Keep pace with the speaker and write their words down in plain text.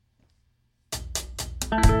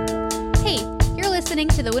Hey, you're listening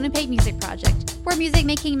to the Winnipeg Music Project, where music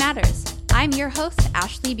making matters. I'm your host,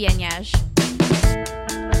 Ashley Bianyaj.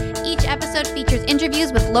 Each episode features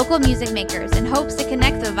interviews with local music makers in hopes to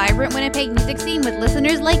connect the vibrant Winnipeg music scene with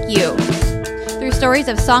listeners like you. Through stories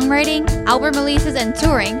of songwriting, album releases, and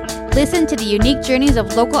touring, listen to the unique journeys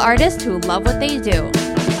of local artists who love what they do.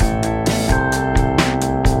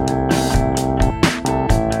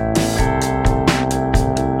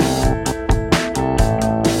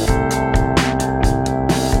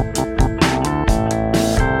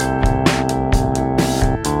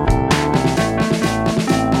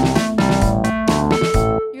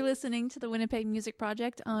 Listening to the Winnipeg Music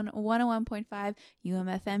Project on 101.5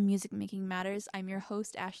 UMFM Music Making Matters. I'm your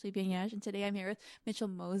host, Ashley Bianyaj, and today I'm here with Mitchell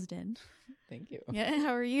Mosden. Thank you. Yeah,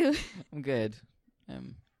 how are you? I'm good.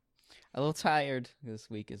 I'm a little tired. This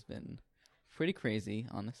week has been pretty crazy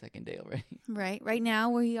on the second day already. Right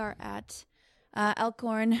now we are at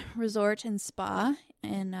Elkhorn Resort and Spa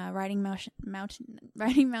in Riding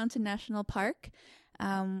Mountain National Park.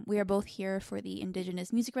 We are both here for the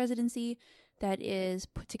Indigenous Music Residency that is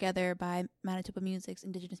put together by Manitoba Music's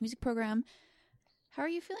Indigenous Music Program. How are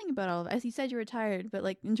you feeling about all of it? As you said, you were tired, but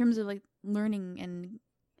like in terms of like learning and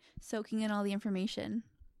soaking in all the information.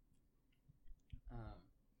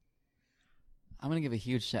 I'm going to give a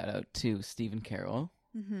huge shout out to Stephen Carroll.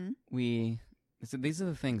 Mm-hmm. So these are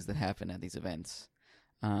the things that happen at these events.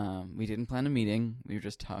 We didn't plan a meeting. We were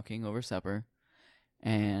just talking over supper.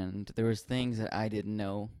 And there was things that I didn't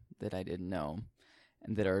know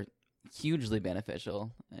and that are hugely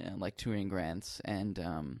beneficial, like touring grants and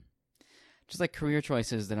just like career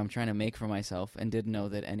choices that I'm trying to make for myself, and didn't know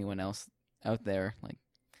that anyone else out there like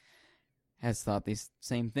has thought these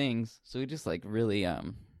same things. So it just like really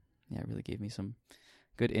really gave me some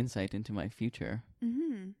good insight into my future.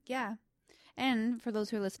 Yeah. And for those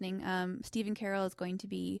who are listening, Stephen Carroll is going to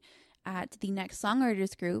be at the Next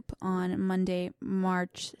Songwriters Group on Monday,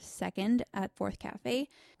 March 2nd at Fourth Cafe.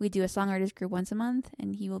 We do a Songwriters Group once a month,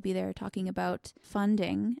 and he will be there talking about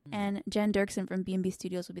funding. And Jen Dirksen from B&B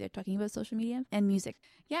Studios will be there talking about social media and music.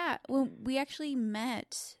 Yeah, well, we actually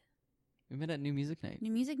met. We met at New Music Night.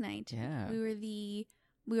 New Music Night. Yeah. We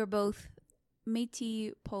were both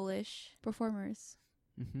Métis Polish performers.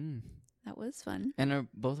 Mm-hmm. That was fun. And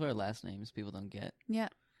both our last names people don't get. Yeah.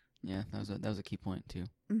 Yeah, that was a key point too.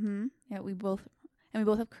 Yeah, we both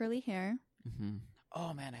have curly hair.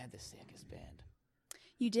 Oh man, I had the sickest band.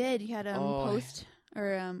 You did. You had Post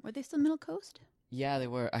or were they still Middle Coast? Yeah, they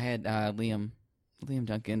were. I had Liam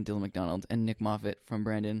Duncan, Dylan McDonald, and Nick Moffat from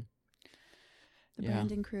Brandon. The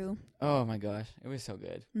Brandon crew. Oh my gosh, it was so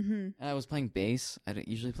good. And I was playing bass. I don't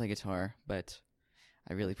usually play guitar, but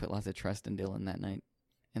I really put lots of trust in Dylan that night,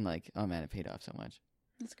 and like, oh man, it paid off so much.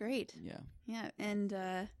 That's great. Yeah, and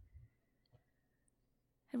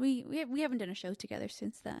we haven't done a show together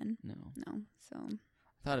since then. No. So I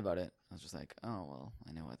thought about it. I was just like, oh well,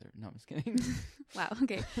 I know other. No, I'm just kidding. Wow.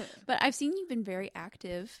 Okay, but I've seen you've been very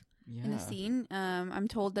active in the scene. I'm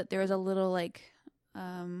told that there was a little like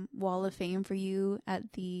wall of fame for you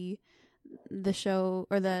at the show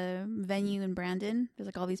or the venue in Brandon. There's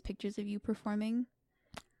like all these pictures of you performing.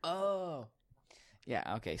 Oh.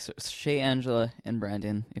 Yeah, okay, so Chez Angela in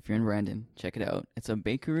Brandon. If you're in Brandon, check it out. It's a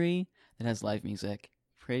bakery that has live music.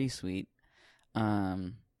 Pretty sweet. Yeah,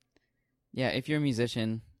 if you're a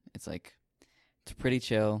musician, it's pretty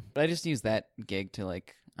chill. But I just use that gig to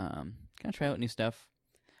like kind of try out new stuff.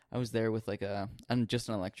 I was there with like just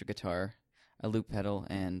an electric guitar, a loop pedal,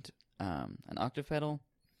 and an octave pedal,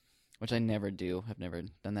 which I never do. I've never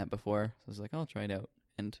done that before. So I was like, I'll try it out.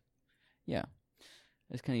 And yeah.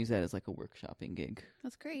 I just kind of use that as like a workshopping gig.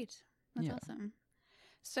 That's great. That's awesome.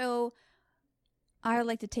 So I would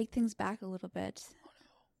like to take things back a little bit.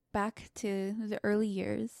 Back to the early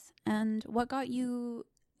years. And what got you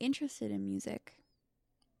interested in music?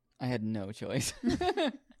 I had no choice.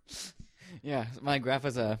 Yeah, my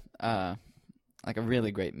grandpa's a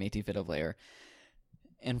really great Métis fiddle player.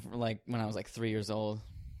 And like when I was like 3 years old,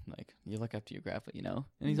 like you look up to your grandpa, you know?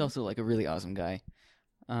 And he's also like a really awesome guy.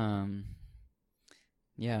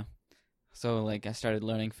 Yeah. So like I started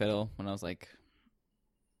learning fiddle when I was like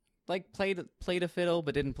played a fiddle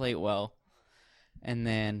but didn't play it well. And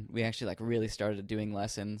then we actually like really started doing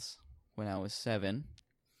lessons when I was 7.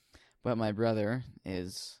 But my brother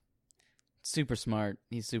is super smart.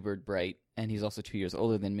 He's super bright, and he's also 2 years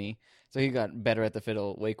older than me. So he got better at the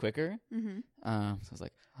fiddle way quicker. So I was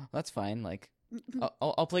like, oh, that's fine. Like,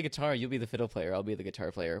 I'll play guitar. You'll be the fiddle player. I'll be the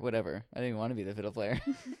guitar player. Whatever. I didn't want to be the fiddle player.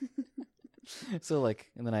 So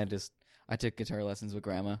like, and then I took guitar lessons with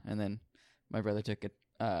grandma, and then my brother took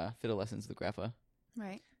fiddle lessons with grandpa.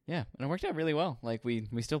 Right. Yeah, and it worked out really well. Like we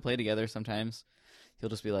still play together sometimes. He'll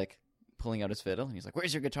just be like pulling out his fiddle, and he's like,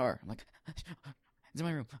 "Where's your guitar?" I'm like, "It's in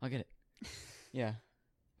my room. I'll get it." Yeah,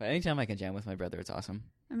 but anytime I can jam with my brother, it's awesome.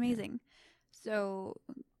 Amazing. So,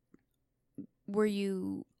 were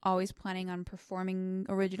you always planning on performing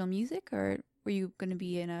original music, or were you going to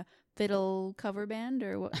be in a fiddle cover band,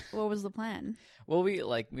 or what was the plan? Well, we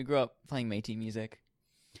grew up playing Métis music,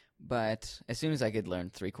 but as soon as I could learn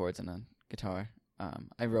 3 chords on a guitar,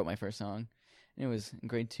 I wrote my first song. And it was in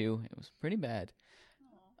grade 2. It was pretty bad.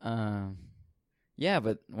 Yeah,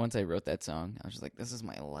 but once I wrote that song, I was just like, this is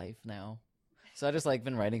my life now. So I just like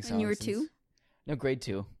been writing songs. And you were 2? No, grade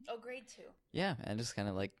 2. Oh, grade 2. Yeah, I just kind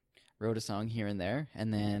of like wrote a song here and there,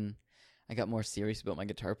 and then I got more serious about my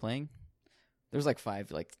guitar playing. There was like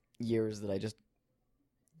 5 years that I just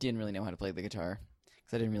didn't really know how to play the guitar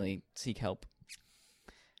because I didn't really seek help.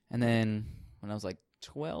 And then when I was like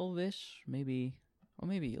 12-ish, maybe a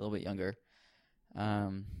little bit younger, I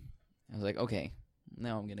was like, okay,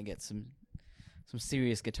 now I'm gonna get some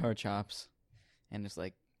serious guitar chops, and just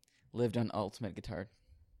like lived on Ultimate Guitar.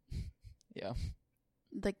 Yeah,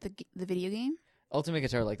 like the video game. Ultimate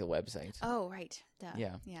Guitar, like the website. Oh, right. Duh.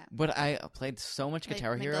 Yeah. Yeah. But I played so much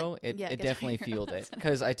Guitar Hero, it Guitar definitely Hero. fueled it.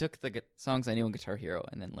 Because I took the songs I knew on Guitar Hero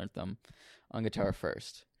and then learned them on guitar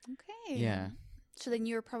first. Okay. Yeah. So then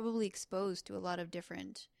you were probably exposed to a lot of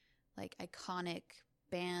different, like, iconic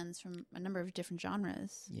bands from a number of different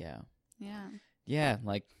genres. Yeah. Yeah. Yeah,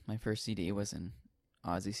 like my first CD was an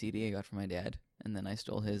Ozzy CD I got from my dad. And then I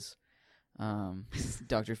stole his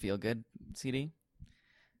Dr. Feelgood CD.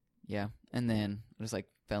 Yeah. And then I just like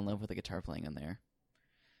fell in love with the guitar playing on there.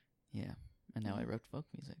 Yeah. And now I wrote folk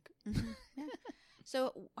music. Mm-hmm. Yeah.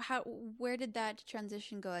 So where did that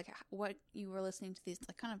transition go? Like what you were listening to these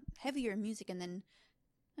like kind of heavier music, and then,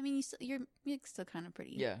 I mean, your music's still kind of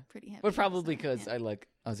pretty heavy. But probably so, because I like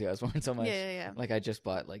Ozzy Osbourne so much. Yeah. Like I just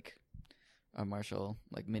bought like a Marshall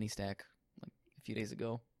like mini stack like a few days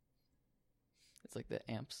ago. It's like the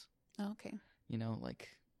amps. Oh, okay. You know, like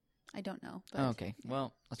I don't know. But, okay.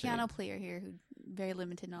 Well, I'll show piano you. player here who very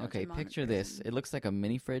limited knowledge. Okay, of picture this. It looks like a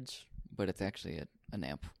mini fridge, but it's actually an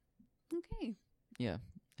amp. Okay. Yeah,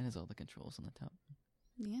 it has all the controls on the top.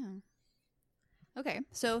 Yeah. Okay,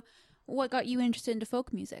 so what got you interested into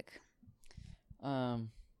folk music? It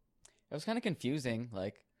was kind of confusing.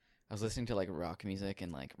 Like, I was listening to like rock music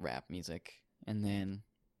and like rap music, and then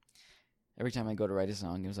every time I go to write a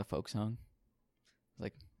song, it was a folk song.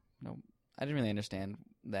 Like, no, I didn't really understand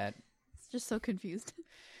that. It's just so confused.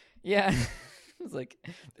 Yeah, it was like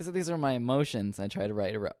these are my emotions. I try to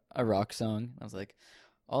write a rock song. I was like,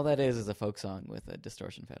 all that is a folk song with a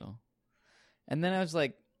distortion pedal. And then I was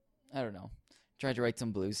like, I don't know, tried to write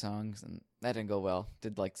some blues songs, and that didn't go well.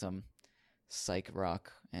 Did like some psych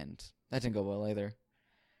rock, and that didn't go well either.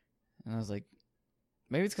 And I was like,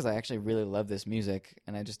 maybe it's because I actually really love this music,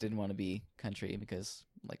 and I just didn't want to be country because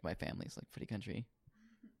like my family's like pretty country.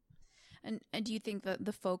 And do you think that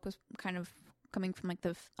the folk was kind of coming from like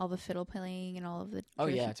all the fiddle playing and all of the Oh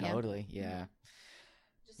yeah, tradition- totally, yeah.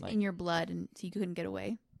 Just Like- in your blood, and so you couldn't get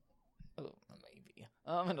away. Oh, maybe.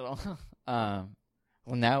 I don't know.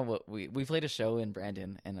 Well, now we played a show in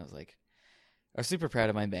Brandon, and I was super proud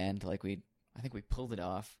of my band. Like I think we pulled it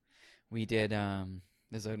off. We did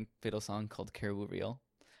there's a fiddle song called Caribou Reel,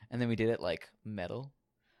 and then we did it like metal.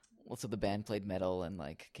 Well, so the band played metal, and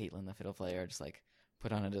like Caitlin, the fiddle player, just like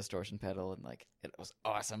put on a distortion pedal, and like it was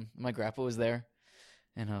awesome. My grandpa was there,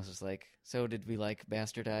 and I was just like, "So did we like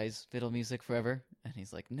bastardize fiddle music forever?" And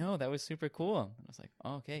he's like, "No, that was super cool." And I was like,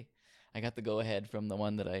 "Oh, okay." I got the go ahead from the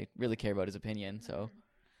one that I really care about his opinion. So,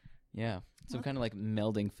 yeah. So Well- kind of like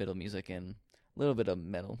melding fiddle music and a little bit of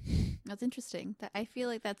metal. That's interesting. I feel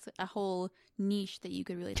like that's a whole niche that you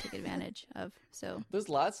could really take advantage of. So There's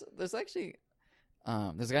lots. There's actually,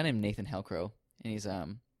 there's a guy named Nathan Halcrow, and he's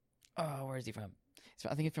where is he from? I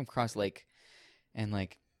think he's from Cross Lake, and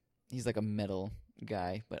like he's like a metal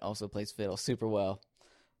guy, but also plays fiddle super well.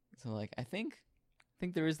 So like I think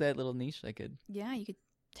there is that little niche I could. yeah, you could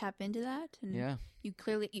tap into that, and Yeah. you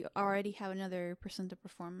already have another person to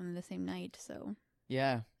perform on the same night. So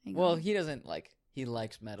Yeah. there you Well, go. he doesn't like. He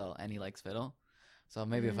likes metal and he likes fiddle. So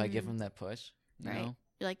maybe if I give him that push, you Right. know.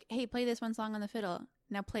 You're like, hey, play this one song on the fiddle.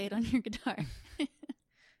 Now play it on your guitar.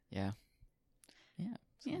 Yeah. Yeah.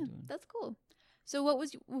 So I'm Yeah, doing- that's cool. So what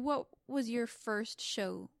was your first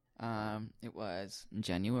show? It was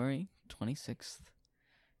January 26th,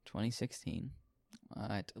 2016,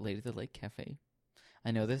 at Lady of the Lake Cafe. I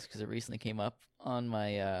know this because it recently came up on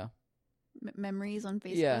my Memories on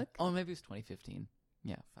Facebook? Yeah. Oh, maybe it was 2015.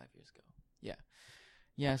 Yeah, 5 years ago. Yeah.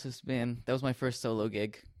 Yeah, so that was my first solo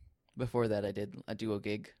gig. before that, I did a duo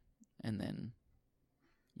gig, and then,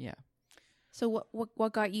 yeah. So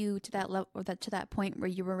what got you to that level, or to that point where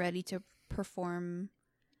you were ready to perform?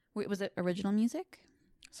 Was it original music?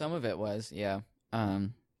 Some of it was, yeah. I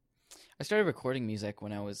started recording music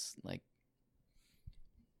when I was like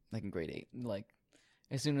in grade 8. Like,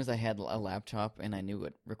 as soon as I had a laptop and I knew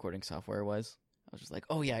what recording software was, I was just like,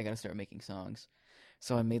 oh yeah, I gotta start making songs.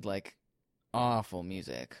 So I made like awful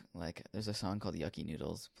music. Like, there's a song called Yucky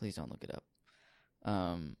Noodles. Please don't look it up.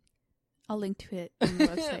 I'll link to it on the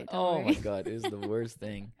website. Oh my god, it is the worst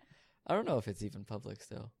thing. I don't know if it's even public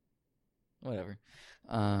still. Whatever.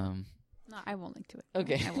 No, I won't link to it.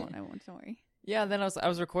 Okay. I won't. Don't worry. Yeah, then I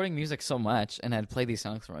was recording music so much, and I'd play these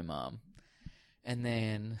songs for my mom. And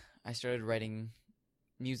then I started writing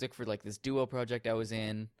music for like this duo project I was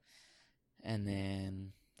in, and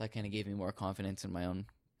then that kind of gave me more confidence in my own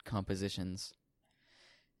compositions.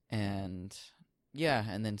 And yeah,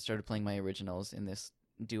 and then started playing my originals in this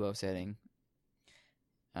duo setting.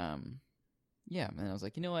 Yeah, and I was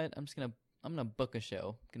like, you know what? I'm gonna book a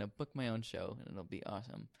show. I'm gonna book my own show, and it'll be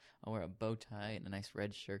awesome. I'll wear a bow tie and a nice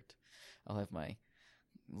red shirt. I'll have my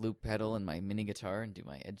loop pedal and my mini guitar and do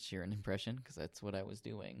my Ed Sheeran impression, because that's what I was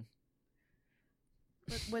doing.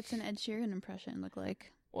 What's an Ed Sheeran impression look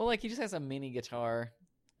like? Well, like, he just has a mini guitar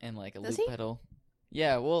and like a Does loop he? pedal.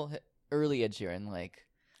 Yeah, well, early Ed Sheeran, like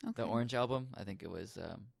Okay. the Orange album. I think it was.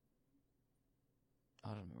 I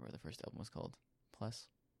don't remember what the first album was called. Plus.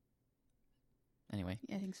 Anyway,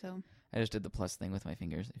 I think so. I just did the plus thing with my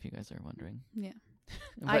fingers, if you guys are wondering. Yeah.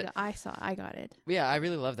 But, I got it. yeah, I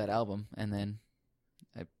really love that album. And then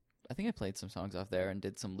I think I played some songs off there and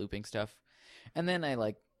did some looping stuff. And then I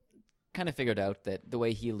like kind of figured out that the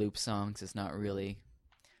way he loops songs is not really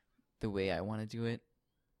the way I want to do it.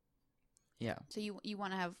 Yeah. So you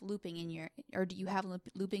want to have looping in your, or do you have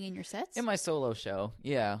looping in your sets? In my solo show,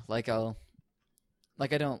 yeah. Like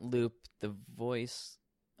I don't loop the voice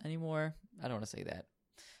anymore. I don't want to say that.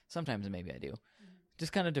 Sometimes maybe I do.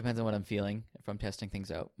 Just kind of depends on what I'm feeling, if I'm testing things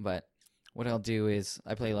out. But what I'll do is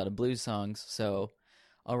I play a lot of blues songs, so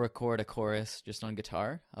I'll record a chorus just on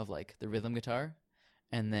guitar of like the rhythm guitar,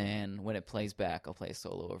 and then when it plays back, I'll play a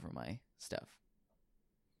solo over my stuff.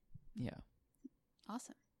 Yeah.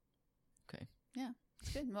 Awesome. Okay. Yeah,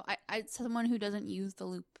 it's good. Well, I someone who doesn't use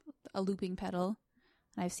a looping pedal,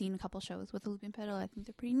 and I've seen a couple shows with a looping pedal. I think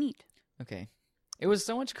they're pretty neat. Okay. It was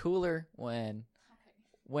so much cooler when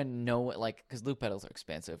because loop pedals are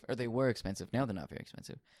expensive, or they were expensive. Now they're not very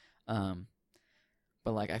expensive.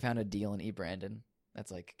 But like I found a deal in eBrandon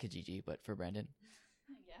that's like Kijiji, but for Brandon.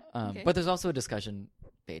 Yeah. Okay. But there's also a discussion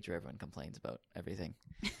page where everyone complains about everything.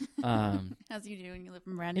 As you do when you live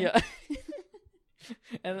in Brandon. Yeah.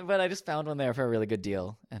 But I just found one there for a really good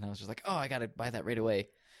deal, and I was just like, oh, I gotta buy that right away,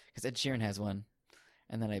 because Ed Sheeran has one.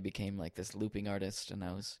 And then I became like this looping artist, and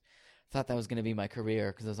thought that was going to be my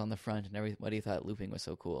career because I was on the front and everybody thought looping was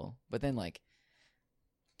so cool. But then like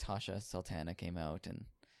Tasha Sultana came out, and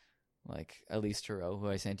like Elise Tureau, who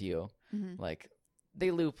I sent to you, like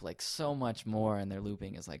they loop like so much more, and their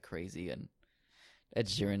looping is like crazy. And Ed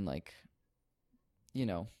Sheeran, like, you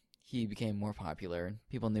know, he became more popular and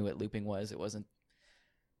people knew what looping was. It wasn't,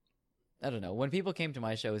 I don't know, when people came to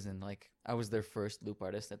my shows and like I was their first loop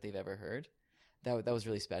artist that they've ever heard, that was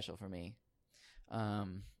really special for me.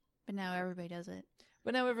 But now everybody does it.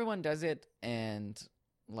 But now everyone does it, and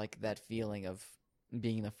like that feeling of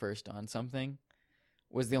being the first on something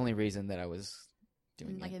was the only reason that I was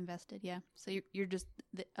doing like it. Invested, yeah. So you're just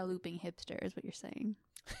a looping hipster, is what you're saying.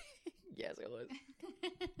 Yes, I was.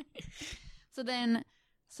 So then,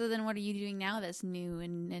 what are you doing now that's new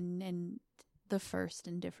and the first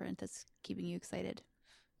and different that's keeping you excited?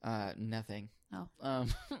 Nothing. Oh.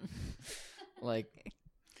 Like,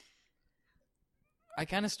 I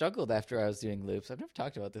kind of struggled after I was doing loops. I've never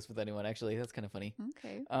talked about this with anyone, actually. That's kind of funny.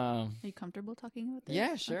 Okay. Are you comfortable talking about this?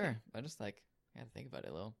 Yeah, sure. Okay. I just like, I had to think about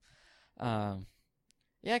it a little.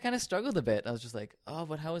 Yeah, I kind of struggled a bit. I was just like, oh,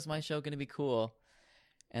 but how is my show going to be cool?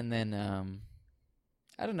 And then,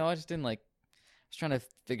 I don't know. I just didn't like, I was trying to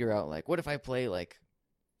figure out like, what if I play like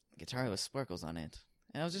guitar with sparkles on it?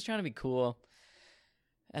 And I was just trying to be cool.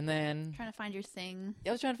 And then trying to find your thing.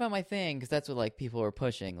 Yeah, I was trying to find my thing, because that's what like people were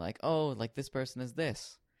pushing. Like, oh, like this person is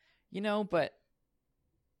this, you know. But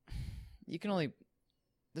you can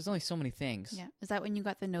there's only so many things. Yeah. Is that when you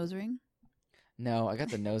got the nose ring? No, I got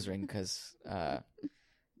the nose ring because there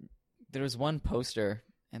was one poster,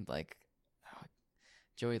 and like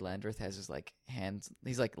Joey Landreth has his like hands.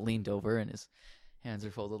 He's like leaned over, and his hands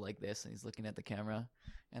are folded like this, and he's looking at the camera.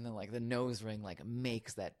 And then like the nose ring like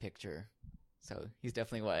makes that picture. So he's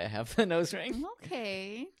definitely why I have the nose ring.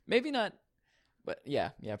 Okay. Maybe not But yeah,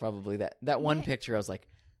 probably that one Yeah. picture. I was like,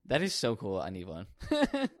 that is so cool. I need one.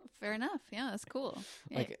 Fair enough. Yeah, that's cool.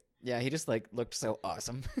 Yeah, Like, yeah, he just like looked so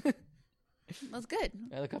awesome. that's good.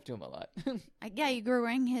 I look up to him a lot. Yeah, you were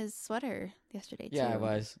wearing his sweater yesterday too. Yeah, I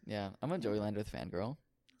was. Yeah, I'm a Joey Landreth fangirl.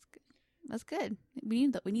 That's good. We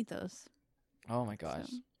need those. Oh my gosh!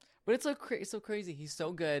 So. But it's so crazy. He's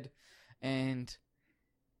so good, and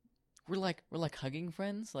we're like hugging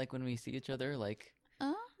friends. Like when we see each other, like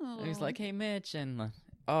and he's like, "Hey, Mitch," and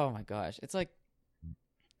oh my gosh, it's like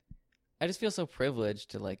I just feel so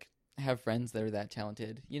privileged to like have friends that are that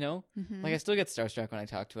talented. You know, Mm-hmm. like I still get starstruck when I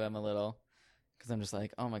talk to him a little because I'm just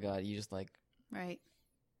like, "Oh my god, you just like Right.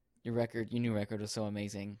 your new record was so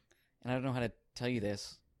amazing," and I don't know how to tell you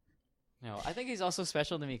this. No, I think he's also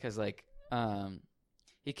special to me because like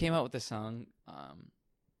he came out with a song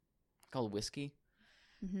called Whiskey,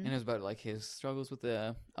 Mm-hmm. and it was about like his struggles with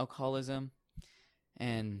the alcoholism,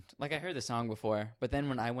 and like I heard the song before, but then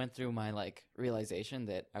when I went through my like realization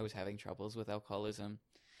that I was having troubles with alcoholism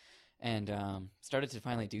and started to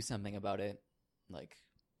finally do something about it, like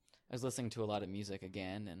I was listening to a lot of music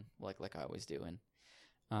again, and like I always do, and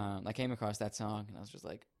I came across that song and I was just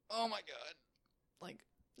like, oh my god, like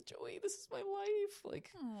Joey, this is my life. Like,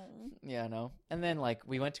 yeah, no. And then like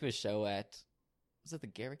we went to a show at, was it the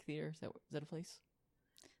Garrick Theater? Is that a place?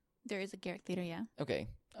 There is a Garrick Theater, yeah. Okay,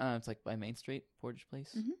 it's like by Main Street, Portage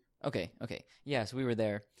Place. Mhm. Okay. Yeah, so we were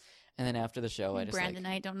there, and then after the show, I just Brandon,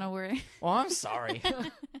 I don't know where. Oh, I'm sorry.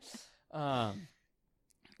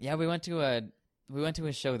 Yeah, we went to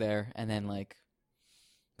a show there, and then like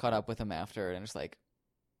caught up with him after, and just like,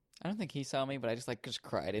 I don't think he saw me, but I just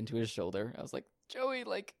cried into his shoulder. I was like, Joey,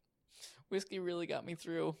 like, whiskey really got me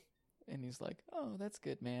through, and he's like, oh, that's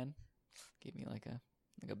good, man. Gave me like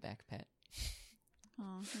a back pat.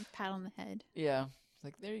 Oh, pat on the head. Yeah, it's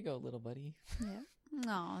like, there you go, little buddy. Yeah.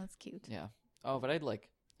 Oh, that's cute. Yeah. Oh, but I'd like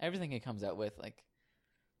everything he comes out with, like,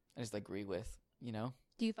 I just agree with, you know?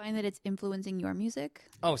 Do you find that it's influencing your music?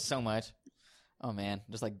 Oh, so much. Oh, man.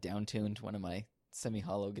 Just like down-tuned one of my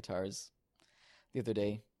semi-hollow guitars the other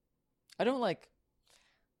day. I don't like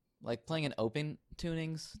playing in open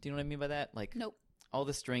tunings. Do you know what I mean by that? Like, Nope. all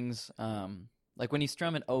the strings, like when you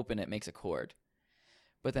strum it open, it makes a chord.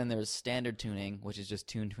 But then there's standard tuning, which is just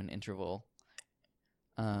tuned to an interval.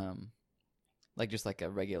 Like just like a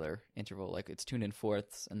regular interval. Like it's tuned in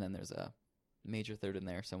fourths, and then there's a major third in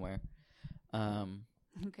there somewhere.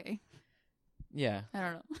 Okay. Yeah. I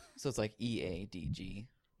don't know. So it's like E, A, D, G,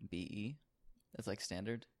 B, E. That's like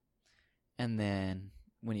standard. And then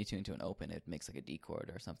when you tune to an open, it makes like a D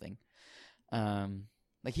chord or something.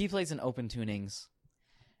 Like he plays in open tunings.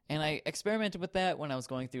 And I experimented with that when I was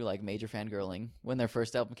going through like major fangirling when their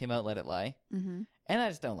first album came out, Let It Lie. Mm-hmm. And I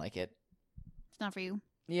just don't like it. It's not for you.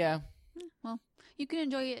 Yeah. Well, you can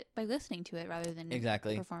enjoy it by listening to it rather than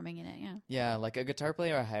Exactly. performing in it. Yeah. Yeah, like a guitar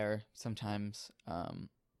player I hire sometimes,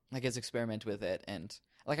 like has experimented with it, and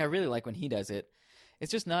like I really like when he does it.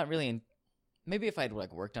 It's just not really. Maybe if I'd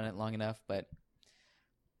like worked on it long enough, but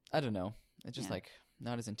I don't know. It's just like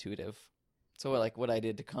not as intuitive. So like what I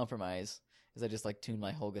did to compromise is I just like tuned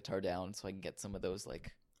my whole guitar down so I can get some of those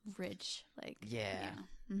like Rich, like yeah.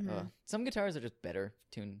 Mm-hmm. Some guitars are just better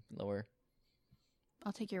tuned lower.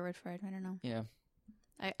 I'll take your word for it. I don't know. Yeah.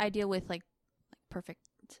 I deal with like perfect.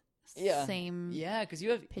 Yeah. Same. Yeah, because you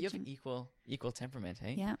have pitching. equal temperament,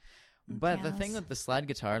 hey? Yeah. But the thing with the slide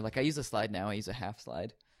guitar, like I use a slide now. I use a half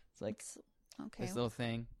slide. It's like okay. this little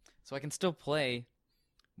thing, so I can still play,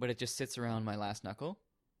 but it just sits around my last knuckle,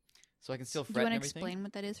 so I can still fret. Do you want to and everything. explain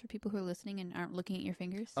what that is for people who are listening and aren't looking at your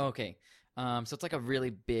fingers? Okay, so it's like a really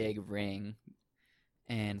big ring,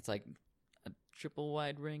 and it's like a triple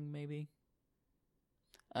wide ring, maybe.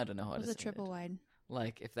 I don't know how to say it. What's a triple wide?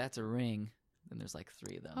 Like if that's a ring, then there's like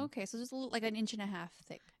 3 of them. Okay, so just a little, like an inch and a half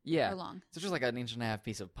thick. Yeah. Or long. So it's just like an inch and a half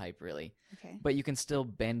piece of pipe, really. Okay. But you can still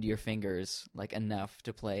bend your fingers like enough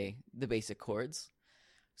to play the basic chords.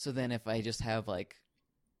 So then if I just have like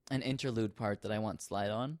an interlude part that I want slide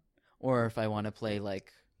on, or if I want to play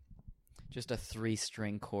like just a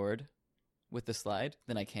 3-string chord with the slide,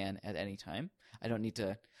 then I can at any time. I don't need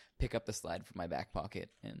to pick up the slide from my back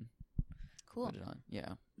pocket and Cool. put it on.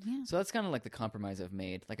 Yeah. Yeah. So that's kind of like the compromise I've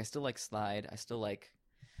made. Like I still like slide, I still like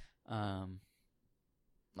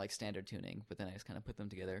standard tuning, but then I just kind of put them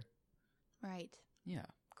together. Right. Yeah.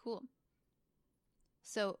 Cool.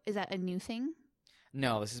 So is that a new thing?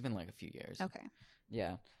 No, this has been like a few years. Okay.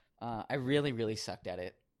 Yeah. I really, really sucked at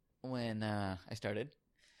it when I started.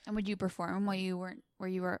 And would you perform while you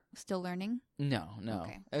were still learning? No.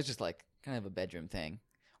 Okay. It was just like kind of a bedroom thing.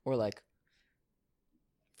 Or like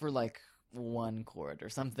for like one chord or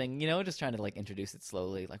something, you know, just trying to like introduce it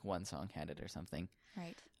slowly, like one song had it or something.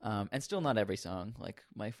 Right. And still not every song, like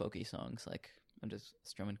my folky songs, like I'm just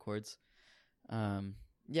strumming chords.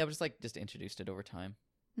 Yeah, but just introduced it over time.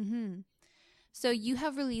 Mm-hmm. So you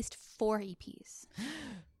have released 4 EPs.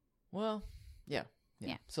 Well, yeah.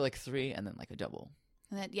 So like 3 and then like a double.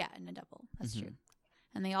 And then, and a double. That's true.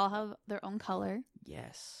 And they all have their own color.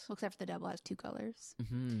 Yes. Except for the double has 2 colors.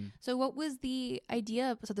 Mm-hmm. So what was the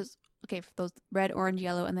idea? So there's, for those red, orange,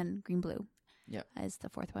 yellow, and then green, blue. Yeah. As the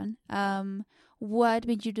 4th one. What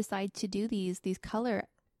made you decide to do these color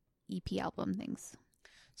EP album things?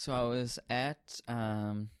 So I was at, I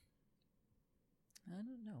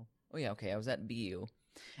don't know. Oh yeah, okay. I was at BU,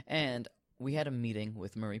 and we had a meeting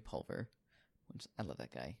with Murray Pulver, which I love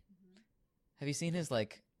that guy. Mm-hmm. Have you seen his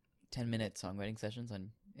like 10-minute songwriting sessions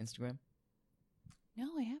on Instagram? No,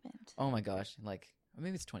 I haven't. Oh my gosh, like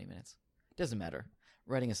maybe it's 20 minutes. Doesn't matter.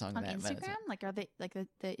 Writing a song on that Instagram, like are they like the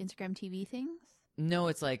Instagram TV things? No,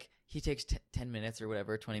 it's like he takes 10 minutes or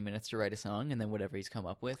whatever, 20 minutes to write a song, and then whatever he's come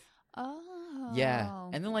up with. Oh, yeah,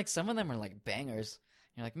 and then like some of them are like bangers.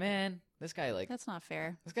 You're like, man, this guy like that's not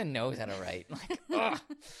fair. This guy knows how to write. Like,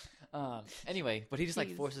 anyway, but he just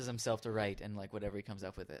like forces himself to write and like whatever he comes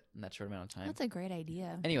up with it in that short amount of time. That's a great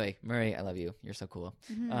idea. Anyway, Murray, I love you. You're so cool.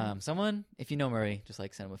 Mm-hmm. Someone, if you know Murray, just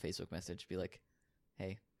like send him a Facebook message. Be like,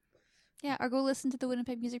 hey. Yeah, or go listen to the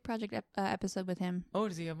Winnipeg Music Project episode with him. Oh,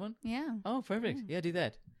 does he have one? Yeah. Oh, perfect. Yeah, do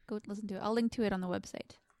that. Go listen to it. I'll link to it on the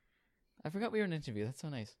website. I forgot we were in an interview. That's so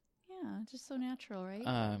nice. Yeah, just so natural,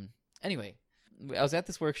 right? Anyway, I was at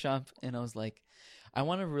this workshop and I was like, I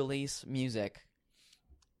want to release music,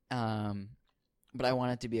 but I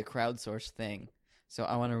want it to be a crowdsourced thing. So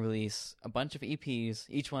I want to release a bunch of EPs,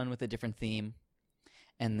 each one with a different theme,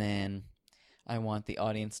 and then I want the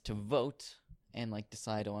audience to vote and like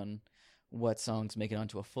decide on what songs make it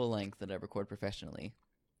onto a full length that I record professionally.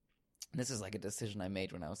 This is like a decision I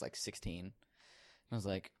made when I was like 16. I was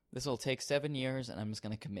like, this will take 7 years and I'm just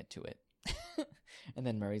going to commit to it. And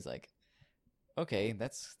then Murray's like, okay,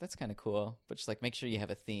 that's kind of cool, but just like make sure you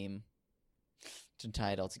have a theme to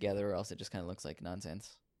tie it all together, or else it just kind of looks like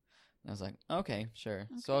nonsense. And I was like, okay, sure.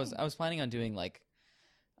 Okay. So I was planning on doing like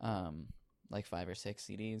 5 or 6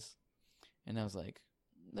 CDs, and I was like,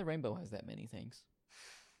 the Rainbow has that many things.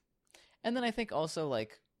 And then I think also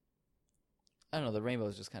like, I don't know, the Rainbow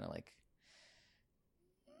is just kind of like,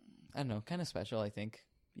 I don't know, kind of special. I think,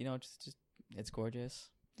 you know, just it's gorgeous,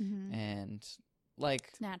 and like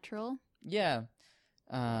it's natural. Yeah.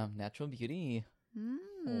 Natural beauty.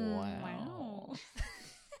 Wow.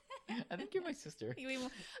 I think you're my sister.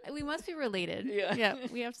 We must be related. Yeah.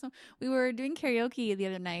 We were doing karaoke the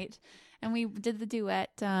other night, and we did the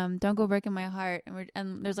duet, Don't Go Breaking My Heart,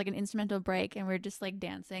 and there's like an instrumental break, and we're just like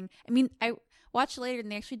dancing. I mean, I watched later, and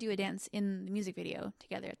they actually do a dance in the music video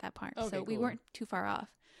together at that part. Okay, so we cool. weren't too far off.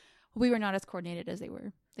 We were not as coordinated as they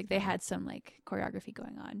were. Like they had some like choreography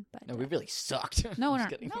going on, but no, we really sucked. No,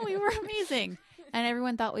 we were amazing, and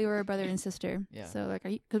everyone thought we were brother and sister. Yeah. So like,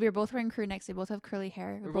 because we were both wearing crew necks, they both have curly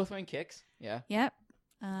hair. We're both wearing kicks. Yeah. Yep.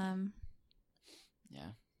 Yeah.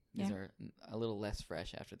 These are a little less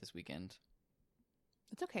fresh after this weekend.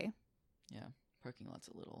 It's okay. Yeah. Parking lot's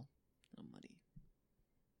a little muddy.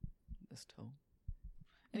 This toe.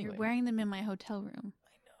 Anyway. You're wearing them in my hotel room.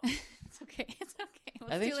 I know. It's okay. It's okay.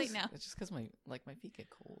 I It's too late now. It's just because my feet get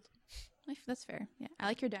cold. That's fair. Yeah, I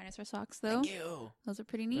like your dinosaur socks though. Thank you. Those are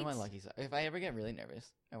pretty neat. They're my lucky socks. If I ever get really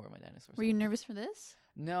nervous, I wear my dinosaur socks. Were you nervous for this?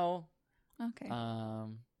 No. Okay.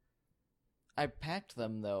 I packed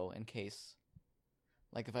them though in case,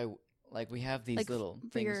 like if we have these little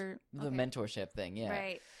things, the mentorship thing, yeah.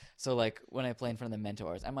 Right. So like when I play in front of the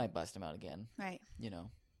mentors, I might bust them out again. Right. You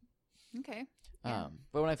know. Okay. Yeah.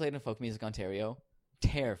 But when I played in Folk Music Ontario,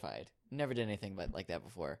 terrified. Never did anything like that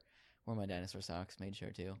before. Wore my dinosaur socks, made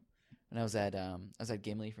sure to. And I was at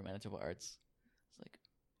Gimli for Manitoba Arts. It's like,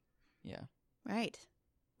 yeah. Right.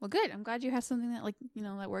 Well, good. I'm glad you have something that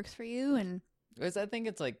that works for you. And because I think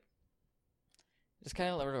it's like just kind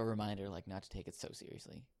of a reminder, like not to take it so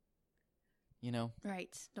seriously. You know.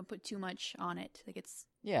 Right. Don't put too much on it. Like it's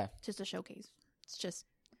just a showcase. It's just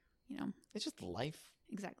it's just life.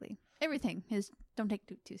 Exactly. Everything is don't take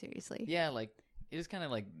it too seriously. Yeah, like it just kind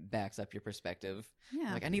of like backs up your perspective.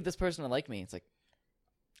 Yeah. Like I need this person to like me. It's like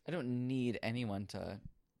I don't need anyone to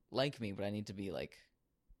like me, but I need to be like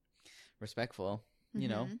respectful. You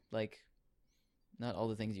know, like not all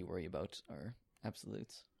the things you worry about are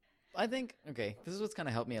absolutes. I think this is what's kind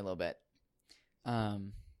of helped me a little bit.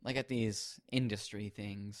 Like at these industry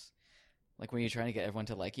things, like when you're trying to get everyone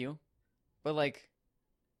to like you, but like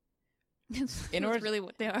that's really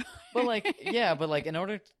what they are. But like, yeah, but like in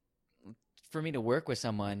order for me to work with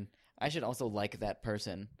someone, I should also like that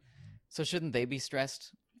person. So shouldn't they be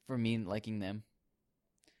stressed for me liking them?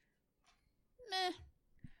 Meh.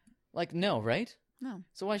 Like, no, right? No.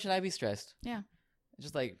 So why should I be stressed? Yeah.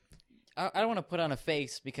 Just like, I don't want to put on a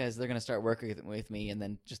face because they're going to start working with me and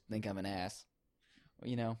then just think I'm an ass.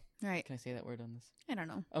 You know? Right. Can I say that word on this? I don't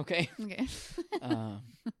know. Okay. Okay.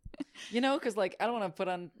 You know, because, like, I don't want to put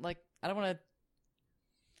on, like, I don't want to,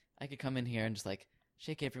 I could come in here and just, like,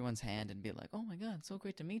 shake everyone's hand and be like, oh, my God, so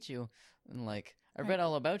great to meet you. And, like, I read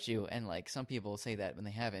all about you. And, like, some people say that when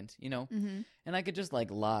they haven't, you know? Mm-hmm. And I could just, like,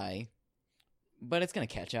 lie. But it's going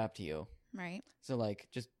to catch up to you. Right. So, like,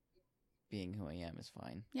 just being who I am is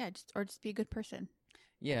fine. Yeah, just be a good person.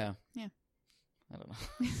 Yeah. Yeah. I don't know.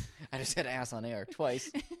 I just said ass on air twice.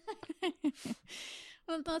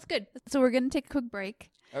 Well, that's good. So we're going to take a quick break.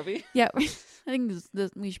 Are we? Yeah. I think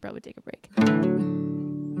we should probably take a break.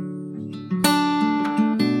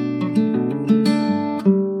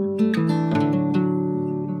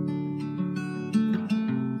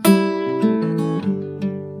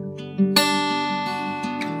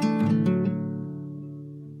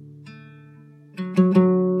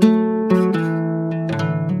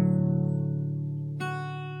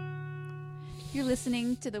 You're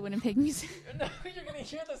listening to the Winnipeg Music. No, you're gonna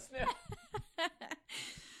hear the sniff.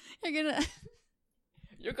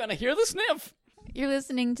 You're gonna hear the sniff. You're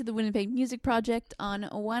listening to the Winnipeg Music Project on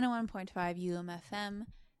 101.5 UMFM.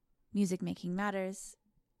 Music Making Matters.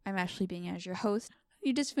 I'm Ashley Bing as your host.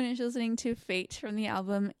 You just finished listening to Fate from the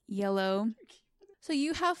album Yellow. So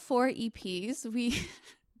you have 4 EPs. We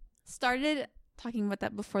started talking about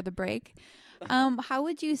that before the break. How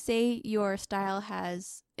would you say your style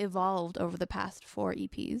has evolved over the past 4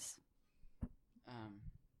 EPs?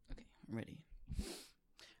 Okay, I'm ready.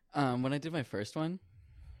 When I did my first one,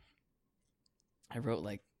 I wrote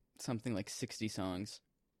like something like 60 songs,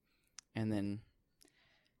 and then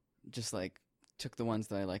just like took the ones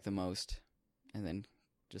that I liked the most, and then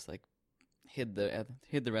just like hid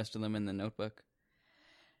the rest of them in the notebook,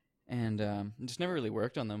 and just never really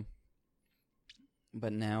worked on them.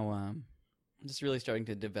 But now I'm just really starting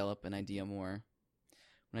to develop an idea more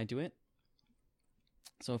when I do it.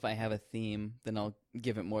 So if I have a theme, then I'll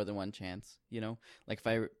give it more than one chance, you know? Like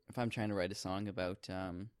if I'm trying to write a song about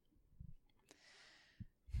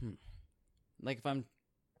like if I'm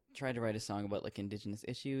trying to write a song about like Indigenous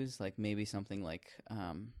issues, like maybe something like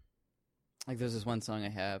there's this one song I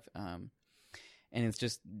have and it's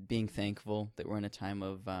just being thankful that we're in a time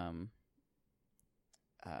of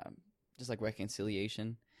just like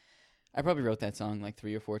reconciliation. I probably wrote that song like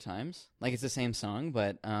 3 or 4 times. Like it's the same song,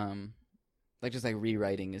 but like just like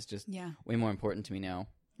rewriting is just way more important to me now.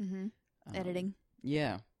 Mm-hmm. Editing.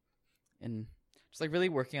 Yeah. And just like really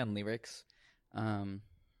working on lyrics.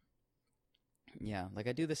 Yeah, like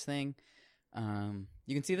I do this thing.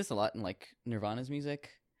 You can see this a lot in like Nirvana's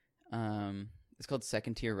music. It's called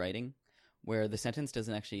second tier writing, where the sentence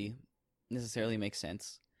doesn't actually necessarily make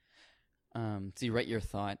sense. So you write your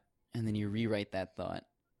thought and then you rewrite that thought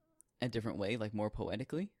a different way, like more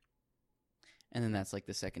poetically. And then that's like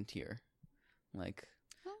the second tier. Like,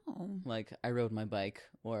 like I rode my bike,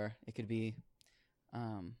 or it could be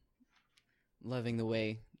loving the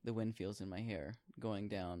way the wind feels in my hair going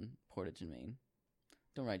down Portage in Maine.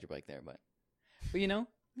 Don't ride your bike there, but you know?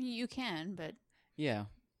 You can, but... Yeah,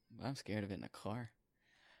 I'm scared of it in a car.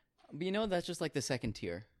 But you know, that's just like the second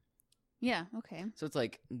tier. Yeah, okay. So it's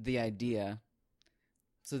like the idea.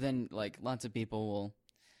 So then like lots of people will,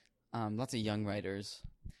 lots of young writers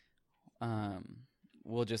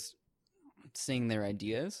will just sing their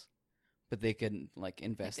ideas, but they could like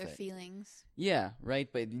invest like their it. feelings. Yeah, right.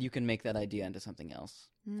 But you can make that idea into something else,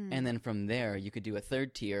 and then from there you could do a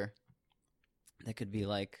third tier. That could be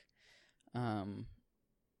like the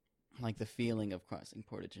feeling of crossing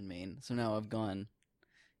Portage in Maine. So now I've gone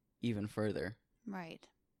even further. Right.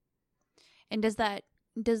 And does that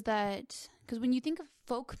because when you think of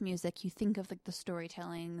folk music, you think of like the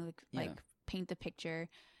storytelling, like paint the picture.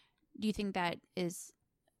 Do you think that is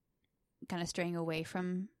kind of straying away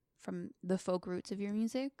from the folk roots of your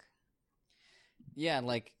music? Yeah,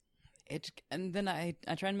 like it, and then I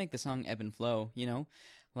try and make the song ebb and flow, you know?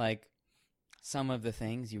 Like some of the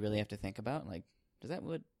things you really have to think about, like, does that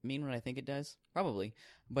mean what I think it does? Probably.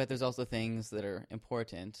 But there's also things that are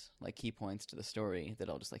important, like key points to the story, that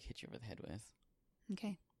I'll just like hit you over the head with.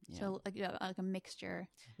 Okay. Yeah. So like a mixture.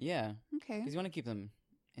 Yeah. Okay. Because you want to keep them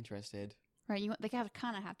interested. Right. They kind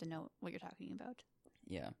of have to know what you're talking about.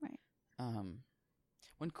 Yeah. Right.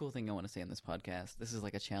 One cool thing I want to say on this podcast, this is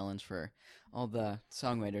like a challenge for all the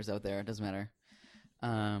songwriters out there. It doesn't matter.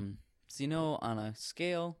 So you know, on a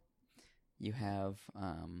scale, you have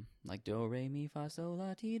like do, re, mi, fa, sol,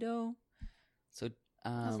 la, ti, do. So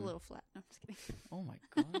that was a little flat. No, I'm just kidding. Oh my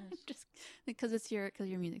gosh. Just because you're a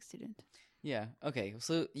music student. Yeah. Okay.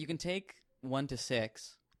 So you can take 1 to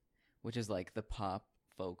 6, which is like the pop,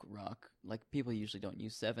 folk, rock. Like people usually don't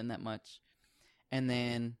use 7 that much, and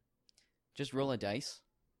then just roll a dice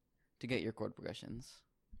to get your chord progressions.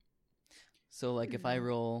 So like if I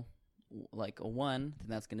roll like a 1, then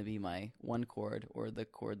that's going to be my 1 chord, or the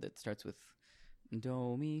chord that starts with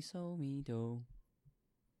do, mi, so, mi, do.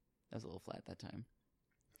 That was a little flat that time.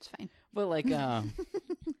 It's fine. But like,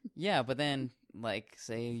 yeah, but then like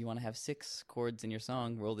say you want to have 6 chords in your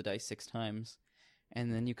song, roll the dice 6 times,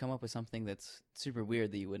 and then you come up with something that's super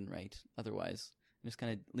weird that you wouldn't write otherwise. Just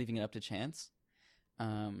kind of leaving it up to chance.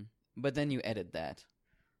 But then you edit that.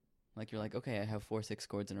 Like you're like, okay, I have 4 6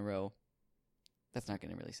 chords in a row. That's not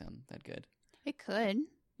going to really sound that good. It could.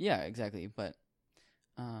 Yeah, exactly. But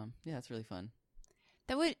yeah, it's really fun.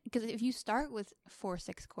 That would, because if you start with 4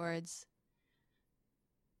 6 chords,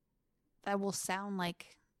 that will sound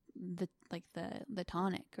like the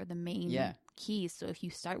tonic or the main key. So if you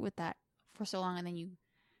start with that for so long and then you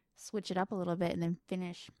switch it up a little bit and then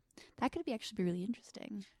finish, that could actually be really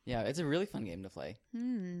interesting. Yeah, it's a really fun game to play. I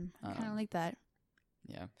kind of like that.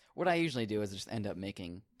 Yeah. What I usually do is just end up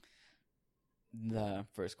making the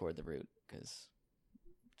first chord the root, because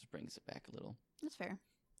it just brings it back a little. That's fair.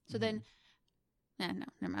 So then, no, never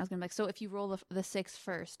mind. I was going to be like, so if you roll the 6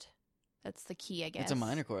 first, that's the key, I guess. It's a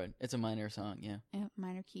minor chord. It's a minor song, yeah. Yeah,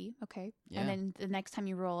 minor key. Okay. Yeah. And then the next time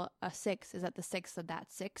you roll a 6, is that the 6th of that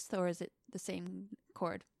 6th, or is it the same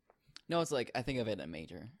chord? No, it's like, I think of it a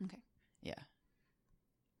major. Okay. Yeah.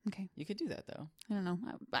 Okay. You could do that, though. I don't know.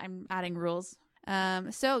 I'm adding rules.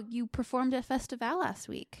 So you performed at Festival last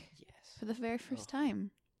week. Yes. For the very first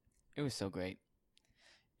time. It was so great.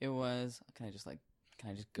 It was, can I just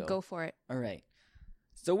go? Go for it. All right.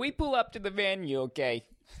 So we pull up to the venue, okay?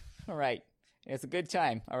 All right. It's a good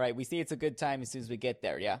time. All right. We see it's a good time as soon as we get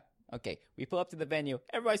there, yeah? Okay. We pull up to the venue.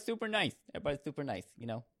 Everybody's super nice, you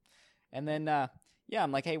know? And then, yeah,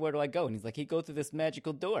 I'm like, hey, where do I go? And he's like, go through this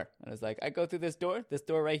magical door. And I was like, I go through this door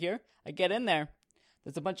right here. I get in there.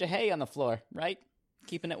 There's a bunch of hay on the floor, right?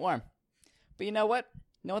 Keeping it warm. But you know what?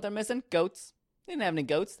 You know what they're missing? Goats. They didn't have any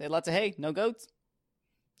goats. They had lots of hay. No goats.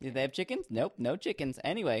 Did they have chickens? Nope, no chickens.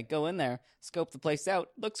 Anyway, go in there, scope the place out.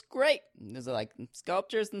 Looks great. There's like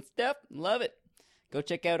sculptures and stuff. Love it. Go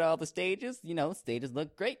check out all the stages. You know, stages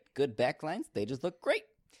look great. Good backlines. Stages look great.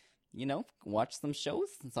 You know, watch some shows.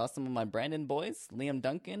 Saw some of my Brandon boys, Liam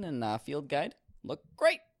Duncan and Field Guide. Look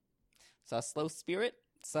great. Saw Slow Spirit.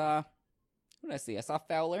 Saw, what did I see? I saw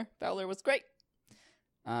Fowler. Fowler was great.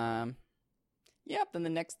 Yeah, then the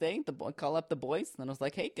next day, call up the boys, and I was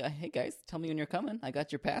like, hey guys, tell me when you're coming. I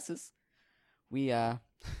got your passes. We go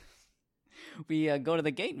to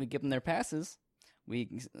the gate, we give them their passes.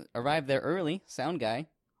 We arrive there early, sound guy,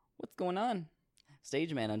 what's going on?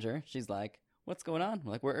 Stage manager, she's like, what's going on?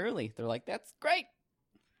 We're like, we're early. They're like, that's great.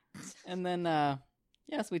 And then, so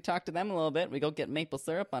we talked to them a little bit. We go get maple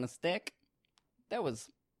syrup on a stick. That was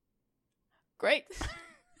great.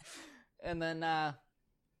 And then,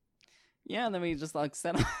 then we just like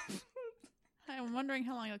set off. I'm wondering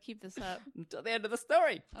how long you'll keep this up. Until the end of the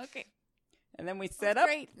story. Okay. And then we set up.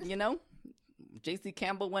 Great. You know, J.C.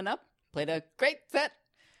 Campbell went up, played a great set,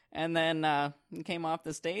 and then came off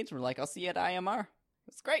the stage. We're like, I'll see you at IMR.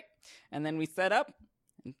 It's great. And then we set up.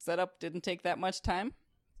 And set up didn't take that much time.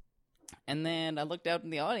 And then I looked out in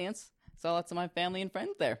the audience, saw lots of my family and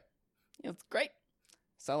friends there. It was great.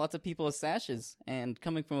 Saw lots of people with sashes, and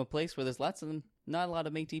coming from a place where there's not a lot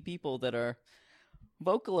of Métis people that are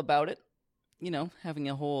vocal about it, you know, having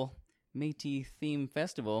a whole Métis theme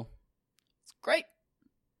festival. It's great.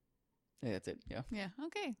 Yeah, that's it. Yeah. Yeah.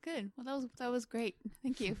 Okay. Good. Well, that was great.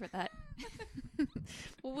 Thank you for that.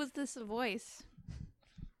 What was this voice?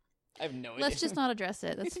 I have no idea. Let's just not address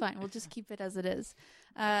it. That's fine. We'll just keep it as it is.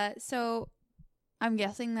 So I'm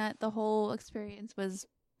guessing that the whole experience was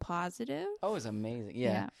positive. Oh, it was amazing.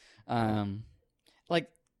 Yeah. Like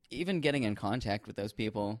even getting in contact with those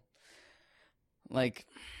people, like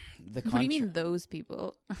the What do you mean those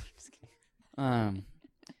people? Just kidding.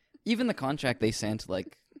 Even the contract they sent,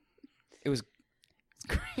 like it was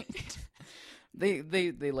great.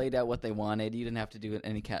 They laid out what they wanted. You didn't have to do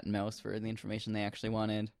any cat and mouse for the information they actually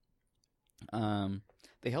wanted.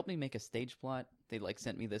 They helped me make a stage plot. They like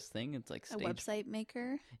sent me this thing. It's like a website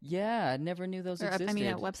maker. Yeah, I never knew those existed. I mean,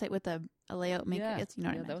 a website with a layout maker. Yeah, you know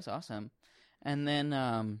what I mean? That was awesome. And then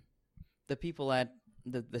the people at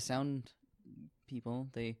the sound people,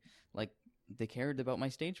 they cared about my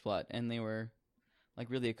stage plot, and they were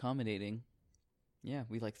like really accommodating. yeah,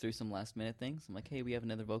 we like threw some last minute things. I'm like, hey, we have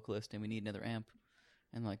another vocalist and we need another amp.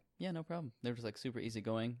 And like, yeah, no problem. They're just like super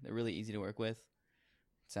easygoing. They're really easy to work with.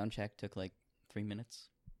 Sound check took like 3 minutes.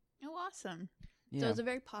 Oh, awesome. Yeah. So it was a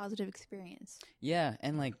very positive experience. Yeah,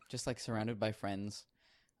 and like just like surrounded by friends.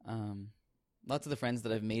 Lots of the friends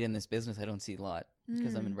that I've made in this business I don't see a lot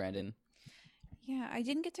because I'm in Brandon. Yeah, I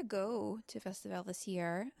didn't get to go to festival this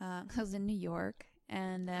year. I was in New York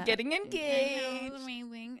and Getting engaged. It was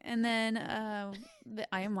amazing. And then the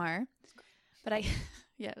IMR, but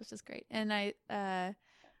yeah, it was just great. And I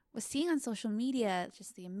was seeing on social media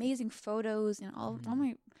just the amazing photos and all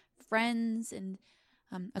my friends and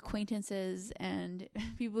acquaintances and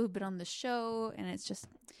people who've been on the show, and it's just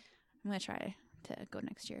I'm gonna try to go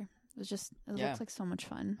next year. It looks like so much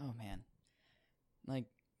fun. Oh man, like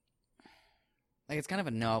it's kind of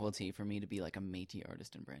a novelty for me to be like a Métis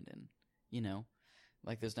artist in Brandon. You know,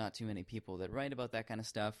 like there's not too many people that write about that kind of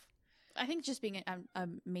stuff. I think just being a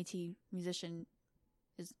Métis musician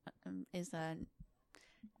is a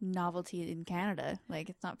novelty in Canada. Like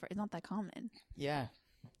it's not that common. Yeah,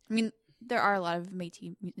 I mean there are a lot of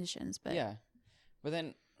Métis musicians, but yeah, but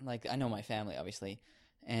then like I know my family obviously,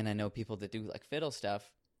 and I know people that do like fiddle stuff.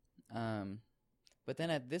 But then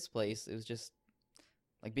at this place, it was just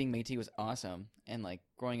like being Métis was awesome, and like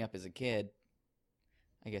growing up as a kid,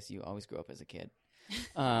 I guess you always grow up as a kid.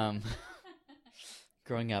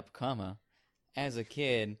 Growing up, as a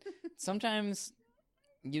kid, sometimes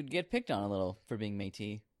you'd get picked on a little for being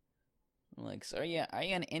Métis. Like, so are you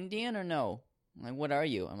an Indian or no? I'm like, what are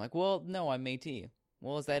you? I'm like, well, no, I'm Métis.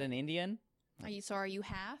 Well, is that an Indian? Are you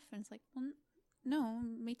half? And it's like, well, no,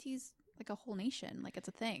 Métis like a whole nation, like it's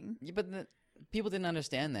a thing. Yeah, but people didn't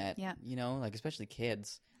understand that. Yeah, you know, like especially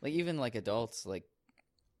kids, like even like adults, like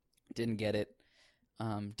didn't get it.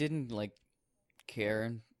 Didn't like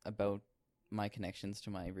care about my connections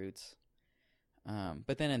to my roots.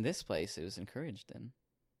 But then in this place, it was encouraged and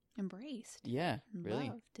embraced. Yeah, and really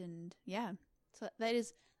loved, and yeah. So that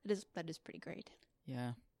is pretty great.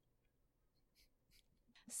 Yeah.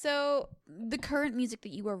 So the current music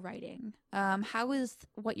that you are writing, how is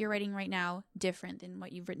what you're writing right now different than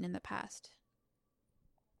what you've written in the past?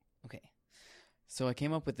 Okay. So I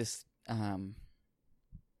came up with this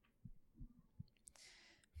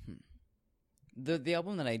the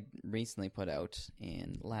album that I recently put out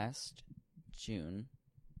in last June,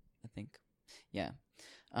 I think. Yeah.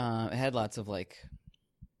 It had lots of it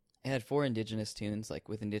had 4 Indigenous tunes, like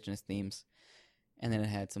with Indigenous themes, and then it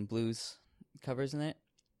had some blues covers in it.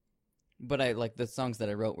 But I like the songs that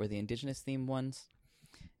I wrote were the Indigenous theme ones,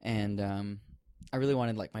 and I really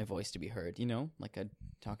wanted like my voice to be heard, you know, like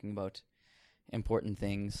talking about important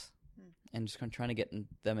things and just kind of trying to get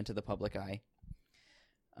them into the public eye.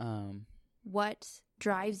 What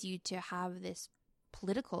drives you to have this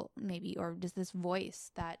political maybe, or just this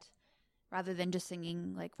voice that rather than just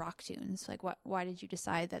singing like rock tunes, like why did you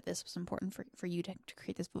decide that this was important for you to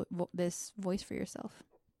create this voice for yourself?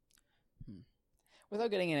 Without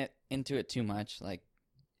getting into it too much, like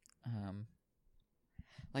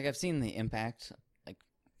I've seen the impact like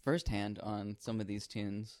firsthand on some of these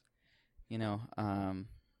tunes, you know.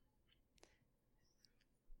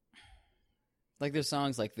 Like there's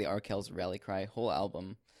songs like the Arkells Rally Cry whole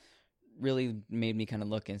album really made me kind of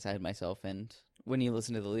look inside myself, and when you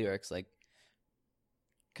listen to the lyrics, like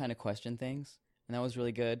kind of question things, and that was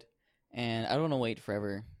really good. And I don't want to wait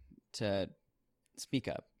forever to speak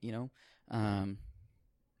up, you know.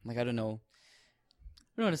 Like I don't know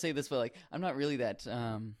how to say this, but like I'm not really that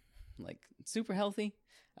like super healthy,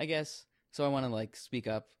 I guess. So I want to like speak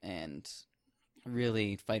up and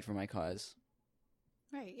really fight for my cause.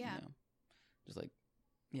 Right. Yeah. You know? Just like,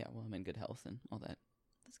 yeah. Well, I'm in good health and all that.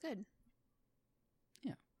 That's good.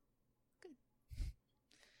 Yeah. Good.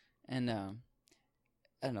 And I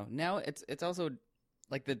don't know. Now it's also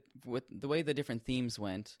like with the way the different themes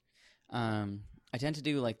went. I tend to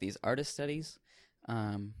do like these artist studies.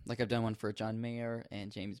 Like I've done one for John Mayer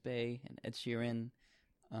and James Bay and Ed Sheeran.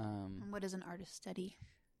 And what is an artist study?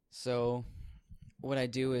 So what I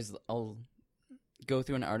do is I'll go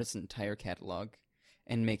through an artist's entire catalog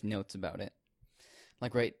and make notes about it.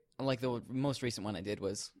 Like the most recent one I did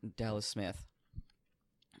was Dallas Smith.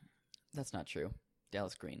 That's not true.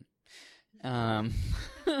 Dallas Green. And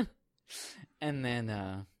then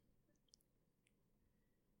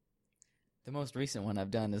the most recent one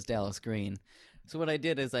I've done is Dallas Green. So what I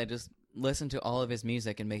did is I just listened to all of his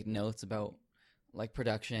music and made notes about like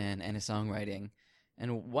production and his songwriting,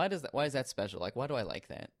 and why is that special? Like, why do I like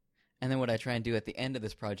that? And then what I try and do at the end of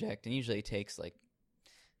this project, and usually it takes like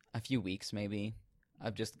a few weeks maybe,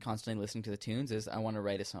 of just constantly listening to the tunes, is I want to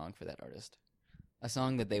write a song for that artist, a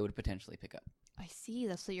song that they would potentially pick up. I see.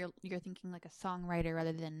 That's so you're thinking like a songwriter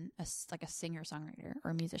rather than like a singer-songwriter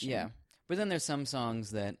or a musician. Yeah. But then there's some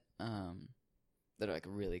songs that that are like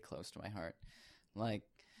really close to my heart. Like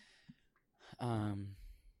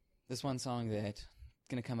this one song that's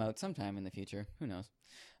gonna come out sometime in the future. Who knows?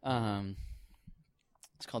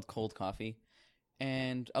 It's called Cold Coffee.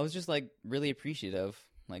 And I was just like really appreciative.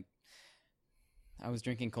 Like I was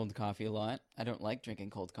drinking cold coffee a lot. I don't like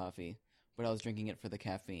drinking cold coffee, but I was drinking it for the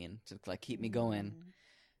caffeine to like keep me going.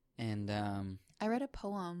 And I read a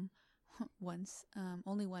poem once,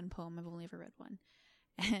 only one poem. I've only ever read one,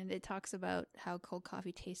 and it talks about how cold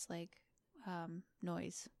coffee tastes like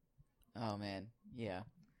noise. oh man, yeah.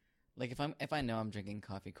 Like if I know I'm drinking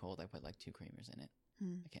coffee cold, I put like 2 creamers in it.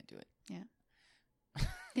 I can't do it. Yeah.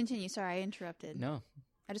 Continue. Sorry, I interrupted. No.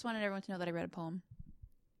 I just wanted everyone to know that I read a poem.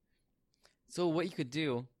 So what you could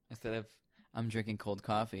do instead of I'm drinking cold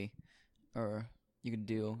coffee, or you could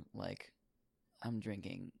do like I'm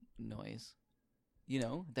drinking noise. You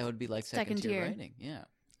know, that would be like second tier writing. Yeah.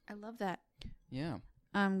 I love that. Yeah.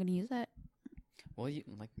 I'm gonna use that. Well, you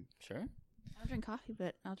like sure. I don't drink coffee,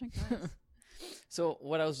 but I'll drink noise. So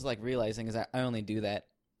what I was like realizing is I only do that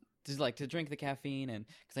to drink the caffeine and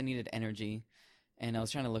because I needed energy, and I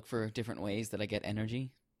was trying to look for different ways that I get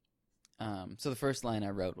energy. So the first line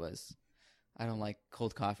I wrote was, "I don't like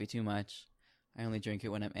cold coffee too much. I only drink it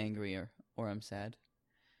when I'm angry or I'm sad."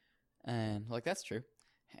 And like that's true.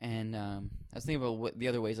 And I was thinking about what the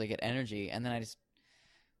other ways I get energy, and then I just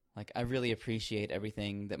like I really appreciate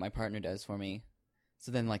everything that my partner does for me.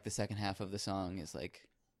 So then like the second half of the song is like,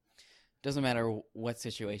 doesn't matter what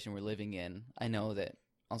situation we're living in, I know that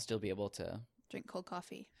I'll still be able to Drink cold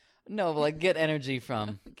coffee. no, but like get energy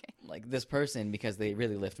from Okay. like this person because they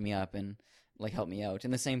really lift me up and like help me out.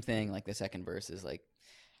 And the same thing, like the second verse is like,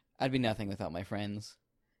 I'd be nothing without my friends,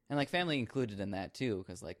 and like family included in that too,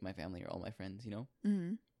 because like my family are all my friends, you know.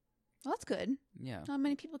 Mm-hmm. Well, that's good. Yeah. Not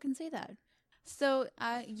many people can say that. So,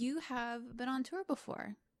 you have been on tour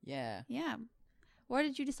before. Yeah. Yeah. Why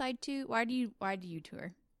did you decide to? Why do you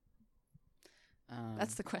tour?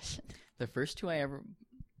 That's the question. The first tour I ever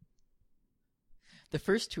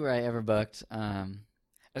booked, I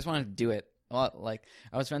just wanted to do it. Well, like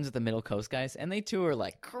I was friends with the Middle Coast guys, and they tour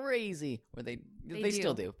like crazy. Where they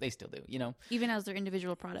still do. They still do. You know, Even as their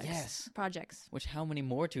individual products. Yes. Projects. which how many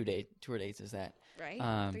more tour dates is that?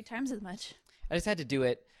 Right. 3 times as much. I just had to do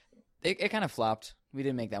it. It kind of flopped. We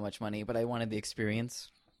didn't make that much money, but I wanted the experience.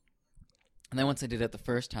 And then once I did it the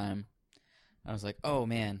first time, I was like, oh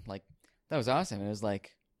man, like that was awesome. It was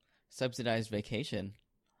like subsidized vacation.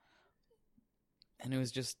 And it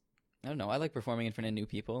was just, I don't know, I like performing in front of new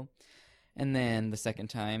people. And then the second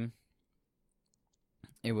time,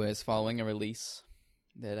 it was following a release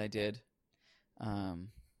that I did. The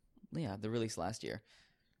release last year.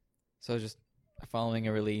 So just following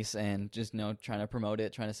a release and just, trying to promote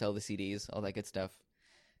it, trying to sell the CDs, all that good stuff.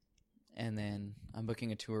 And then I'm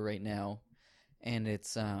booking a tour right now. And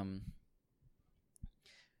it's,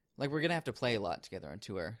 like we're going to have to play a lot together on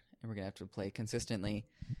tour. And we're going to have to play consistently.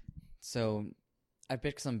 So I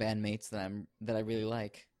picked some bandmates that I really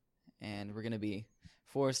like. And we're going to be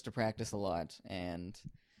forced to practice a lot and,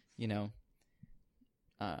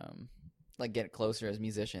 like get closer as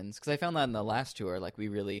musicians. Because I found that in the last tour, like we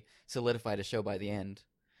really solidified a show by the end.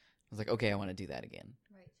 I was like, okay, I want to do that again.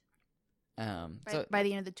 Right. By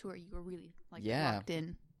the end of the tour, you were really like locked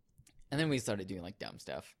in. And then we started doing like dumb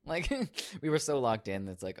stuff. Like we were so locked in.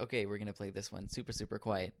 It's like, okay, we're going to play this one super, super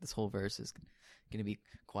quiet. This whole verse is going to be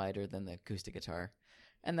quieter than the acoustic guitar.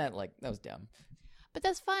 And that was dumb. But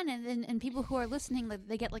that's fun, and people who are listening, like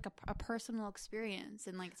they get like a personal experience,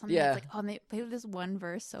 and like something that's like, oh, they played this one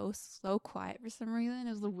verse so quiet for some reason. It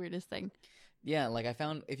was the weirdest thing. Yeah, like I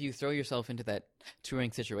found if you throw yourself into that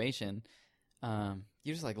touring situation, you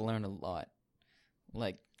just like learn a lot.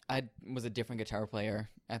 Like I was a different guitar player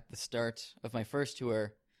at the start of my first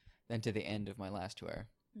tour than to the end of my last tour.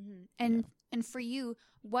 Mm-hmm. And for you,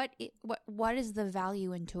 what is the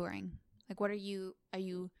value in touring? Like, what are you?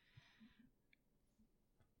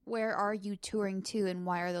 Where are you touring to, and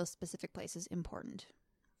why are those specific places important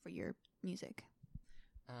for your music?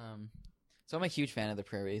 So I'm a huge fan of the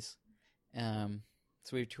prairies. So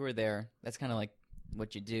we toured there. That's kind of like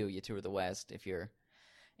what you do. You tour the West if you're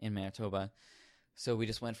in Manitoba. So we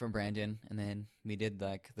just went from Brandon, and then we did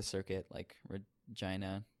like the circuit, like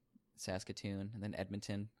Regina, Saskatoon, and then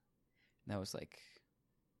Edmonton. And that was like,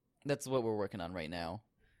 that's what we're working on right now.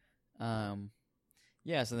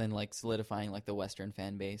 So then like solidifying like the Western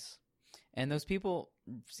fan base. And those people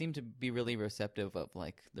seem to be really receptive of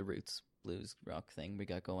like the roots blues rock thing we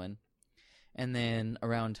got going. And then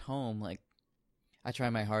around home, like I try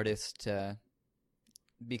my hardest to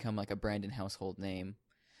become like a brand and household name.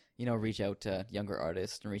 You know, reach out to younger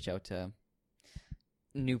artists and reach out to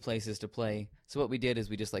new places to play. So what we did is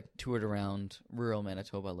we just like toured around rural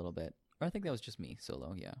Manitoba a little bit. Or I think that was just me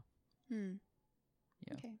solo. Yeah.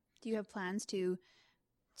 Yeah. Okay. Do you have plans to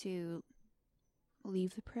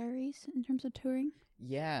leave the prairies in terms of touring?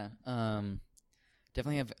 Yeah.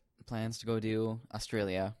 Definitely have plans to go do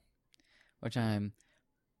Australia, which I'm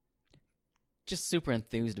just super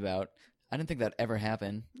enthused about. I didn't think that'd ever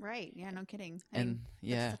happen. Right. Yeah, no kidding.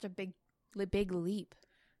 Yeah. That's such a big leap.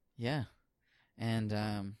 Yeah.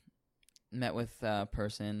 And met with a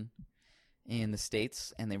person in the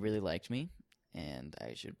States, and they really liked me, and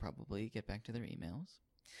I should probably get back to their emails.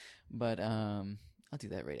 But I'll do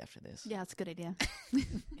that right after this. Yeah, that's a good idea.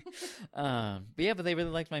 But they really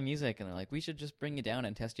liked my music, and they're like, we should just bring you down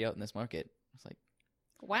and test you out in this market. It's like,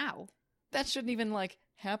 wow. That shouldn't even, like,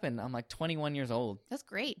 happen. I'm, like, 21 years old. That's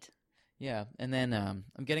great. Yeah, and then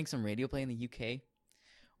I'm getting some radio play in the UK,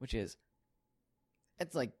 which is,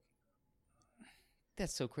 it's like,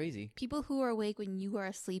 that's so crazy. People who are awake when you are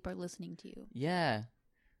asleep are listening to you. Yeah.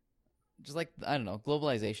 Just like, I don't know,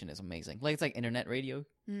 globalization is amazing. Like, it's like internet radio.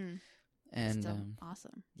 And still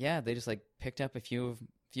awesome. Yeah, they just like picked up a few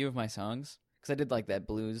of my songs because I did like that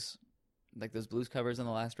blues, like those blues covers on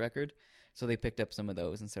the last record. So they picked up some of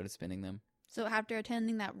those and started spinning them. So after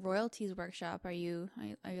attending that royalties workshop, are you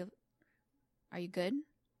good?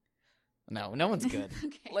 No one's good.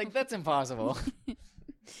 Okay. Like, that's impossible.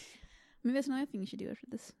 Maybe that's another thing you should do after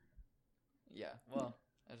this. Yeah. Well,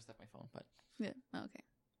 I just have my phone, but yeah. Okay.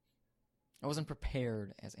 I wasn't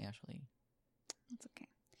prepared as Ashley. That's okay.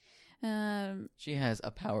 She has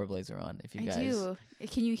a power blazer on. If you guys do.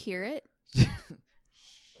 Can you hear it? I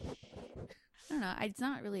don't know. It's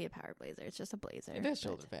not really a power blazer. It's just a blazer. It has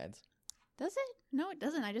shoulder pads. Does it? No, it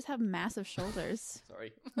doesn't. I just have massive shoulders.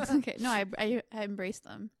 Sorry. It's okay. No, I embrace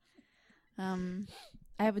them. I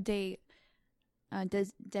have a day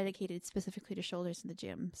dedicated specifically to shoulders in the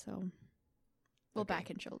gym. So, back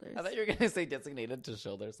and shoulders. I thought you were gonna say designated to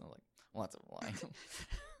shoulders. And I'm like, well, that's a lie.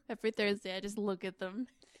 Every Thursday, I just look at them.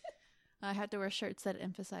 I have to wear shirts that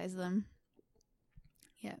emphasize them.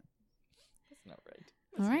 Yeah. That's not right.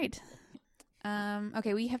 All right.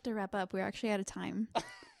 Okay, we have to wrap up. We're actually out of time.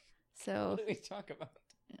 So what did we talk about?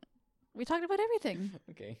 We talked about everything.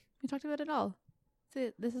 Okay. We talked about it all.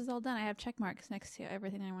 So this is all done. I have check marks next to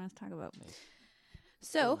everything I want to talk about. Nice.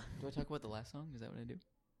 So do I talk about the last song? Is that what I do?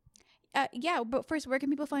 Yeah, but first, where can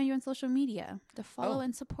people find you on social media to follow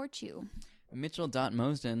and support you?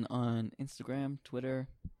 Mitchell.Mosden on Instagram, Twitter,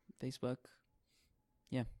 Facebook.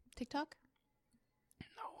 Yeah. TikTok?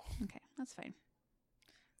 No. Okay, that's fine.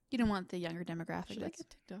 You don't want the younger demographic. Should I get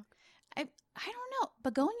TikTok? I don't know.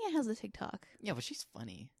 Begonia has a TikTok. Yeah, but she's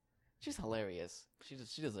funny. She's hilarious. She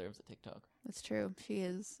deserves a TikTok. That's true. She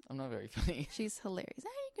is. I'm not very funny. She's hilarious.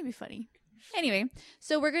 You can be funny. Anyway,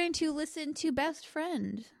 so we're going to listen to Best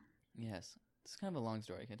Friend. Yes. It's kind of a long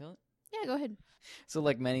story. Can I tell it? Yeah, go ahead. So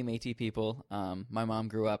like many Métis people, my mom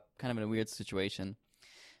grew up kind of in a weird situation.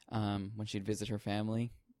 When she'd visit her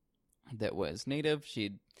family that was Native,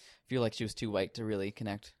 she'd feel like she was too white to really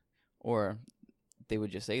connect, or they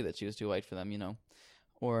would just say that she was too white for them, you know.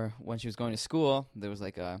 Or when she was going to school, there was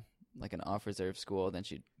like an off-reserve school, then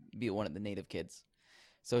she'd be one of the Native kids.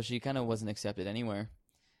 So she kind of wasn't accepted anywhere.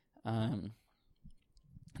 And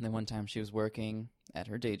then one time she was working at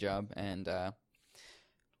her day job, and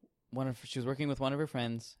she was working with one of her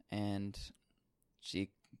friends, and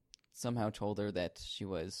she somehow told her that she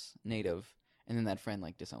was Native, and then that friend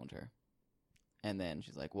like disowned her. And then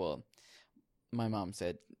she's like, well, my mom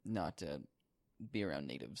said not to be around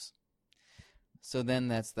Natives. So then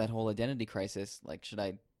that's that whole identity crisis. Like, should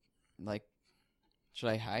I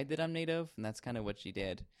hide that I'm Native? And that's kind of what she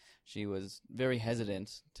did. She was very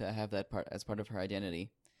hesitant to have that part as part of her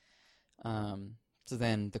identity. So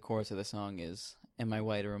then the chorus of the song is, am I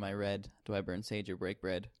white or am I red? Do I burn sage or break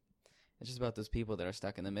bread? It's just about those people that are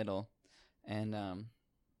stuck in the middle. And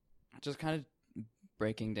just kind of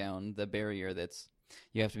breaking down the barrier that's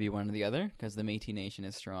you have to be one or the other, because the Métis Nation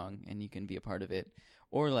is strong and you can be a part of it.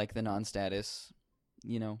 Or like the non-status,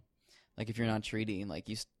 you know, like if you're not treaty, like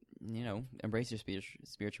you know, embrace your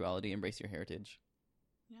spirituality, embrace your heritage.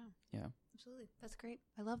 Yeah. Absolutely. That's great.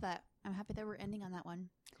 I love that. I'm happy that we're ending on that one.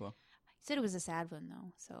 Cool. You said it was a sad one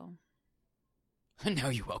though, so. Now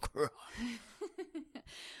you will cry.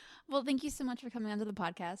 Well, thank you so much for coming onto the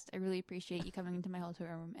podcast. I really appreciate you coming into my hotel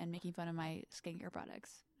room and making fun of my skincare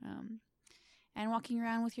products, and walking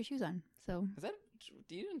around with your shoes on. So is that?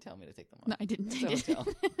 You didn't tell me to take them off. No, I didn't.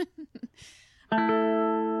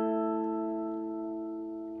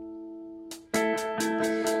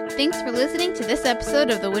 Thanks for listening to this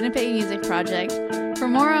episode of the Winnipeg Music Project. For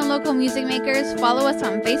more on local music makers, follow us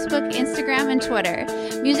on Facebook, Instagram, and Twitter.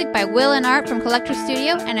 Music by Will and Art from Collector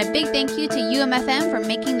Studio, and a big thank you to UMFM for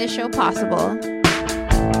making this show possible.